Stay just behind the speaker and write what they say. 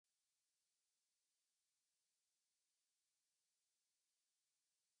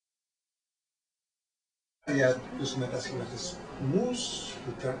Για τους μετασχηματισμούς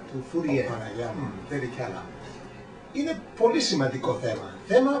του Fourier, τελικά. Είναι πολύ σημαντικό θέμα.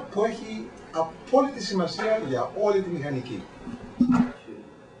 Θέμα που έχει απόλυτη σημασία για όλη τη μηχανική.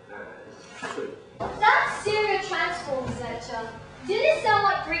 That serial transforms lecture. Did it sound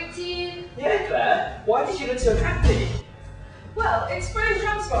like Greek to you? Yeah, Claire. Why did you look so happy? Well, explain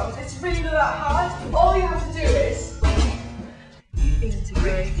transforms. It's really not that hard. All you have to do is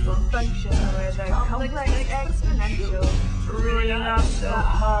integrate one function with a complex exponential. Really not so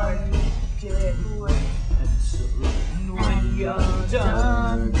hard. Do it when you're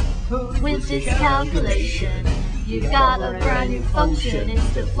done With this calculation, you've got a brand new function. It's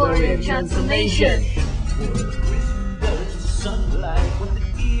the Fourier transformation.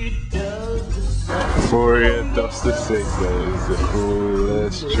 Fourier does the signals, the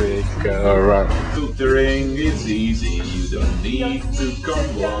coolest trick around. Filtering is easy, you don't need to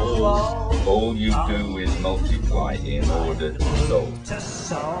convolve. All you do is multiply in order to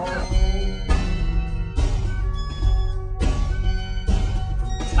solve.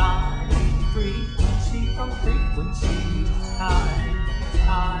 Time, frequency from frequency to time.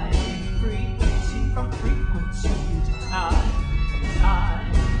 Time, frequency from frequency to time.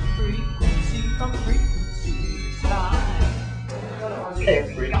 Time, frequency from frequency to time.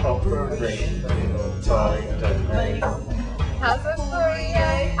 Every operation time domain has a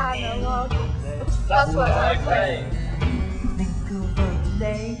Fourier analog. That's what I play. Think of a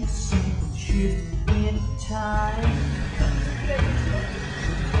delay, single shift in time.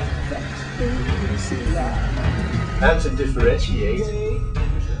 And to differentiate,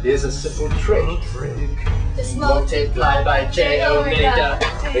 here's a simple trick. Just multiply by J omega.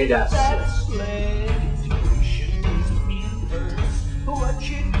 What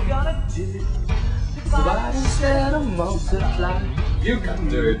you gonna do? Divide instead of multiply. You can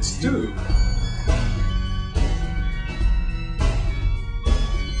do it too.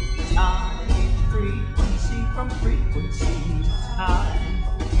 Time, frequency from frequency to time.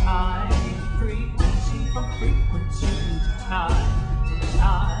 Time, frequency from frequency to time.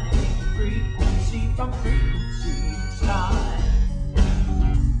 Time, frequency from frequency to time.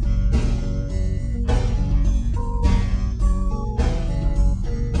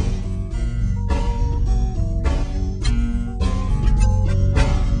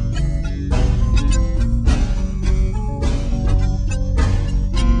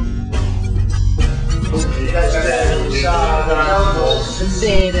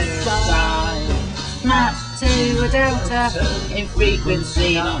 Consider sine map to a delta in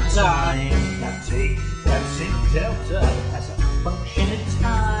frequency, not time. That's in delta as a function of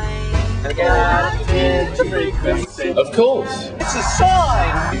time. Galactic frequency. Of course. It's a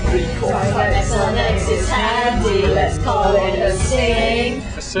sine. X on X is handy. Let's call it a sing.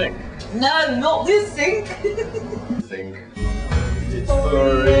 A sing. No, not this thing. Think. It's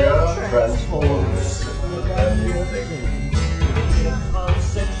Fourier transforms everything.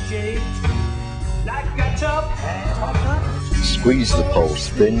 Like a top hat. Squeeze the pole,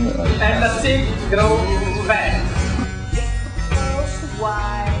 spin, And the thing grows fast.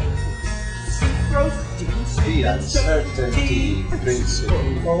 Why? Grows The uncertainty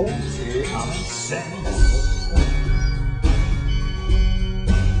principle is common sense.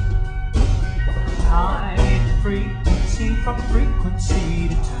 Time, frequency from frequency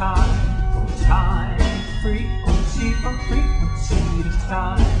to time. Time, frequency from frequency to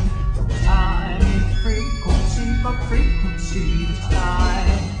time. Time, frequency from frequency to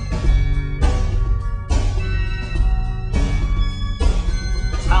time.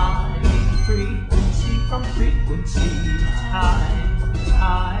 Time, frequency from frequency to time.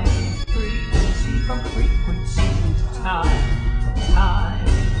 Time, frequency from frequency to time. Time,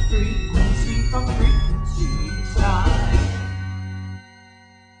 frequency from frequency to time.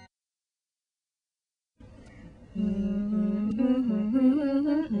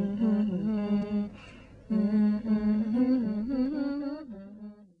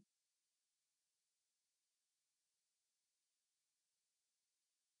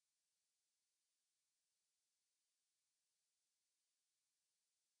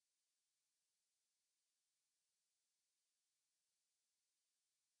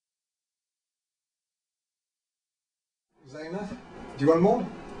 Zainab, do you want more?